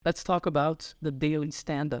Let's talk about the daily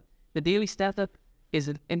stand-up. The daily stand-up is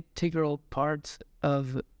an integral part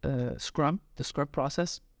of Scrum, the Scrum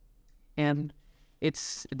process. And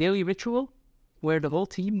it's a daily ritual where the whole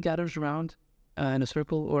team gathers around in a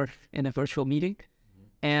circle or in a virtual meeting.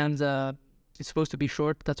 And it's supposed to be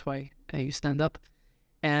short. That's why you stand up.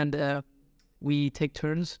 And we take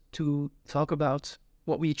turns to talk about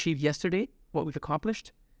what we achieved yesterday, what we've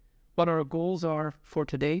accomplished, what our goals are for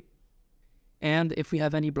today, and if we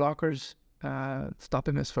have any blockers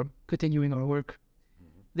stopping us from continuing our work.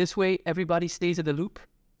 This way, everybody stays in the loop,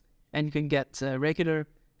 and you can get regular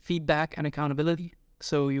feedback and accountability.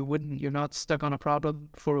 So you're not stuck on a problem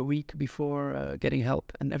for a week before getting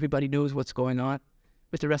help, and everybody knows what's going on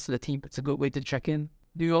with the rest of the team. It's a good way to check in.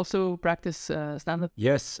 Do you also practice stand-up?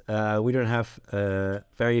 Yes, we don't have a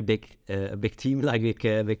very big team like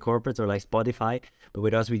big corporates or like Spotify, but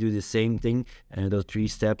with us we do the same thing. Those 3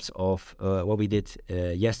 steps of what we did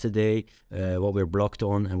yesterday, what we're blocked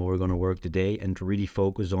on, and what we're going to work today, and to really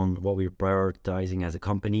focus on what we're prioritizing as a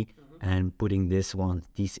company and putting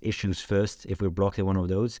these issues first if we're blocked in one of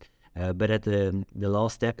those. But at the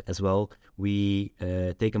last step as well, we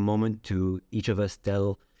take a moment to each of us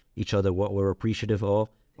tell each other what we're appreciative of,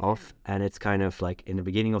 and it's kind of like in the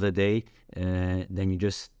beginning of the day, then you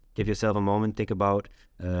just give yourself a moment, think about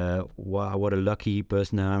what a lucky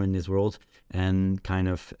person I am in this world, and kind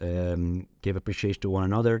of give appreciation to one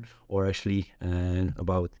another, or actually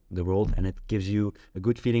about the world, and it gives you a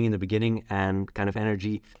good feeling in the beginning and kind of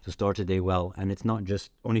energy to start the day well. And it's not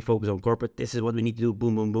just only focus on corporate, this is what we need to do,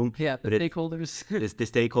 boom, boom, boom. Yeah, the stakeholders. the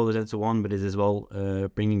stakeholders and so on, but it is as well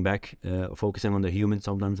bringing back, focusing on the human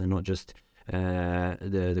sometimes, and not just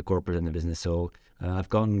the corporate and the business. So I've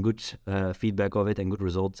gotten good feedback of it and good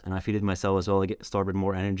results, and I feel it myself as well. I start with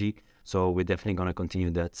more energy, so we're definitely going to continue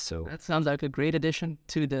that. So that sounds like a great addition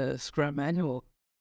to the Scrum manual.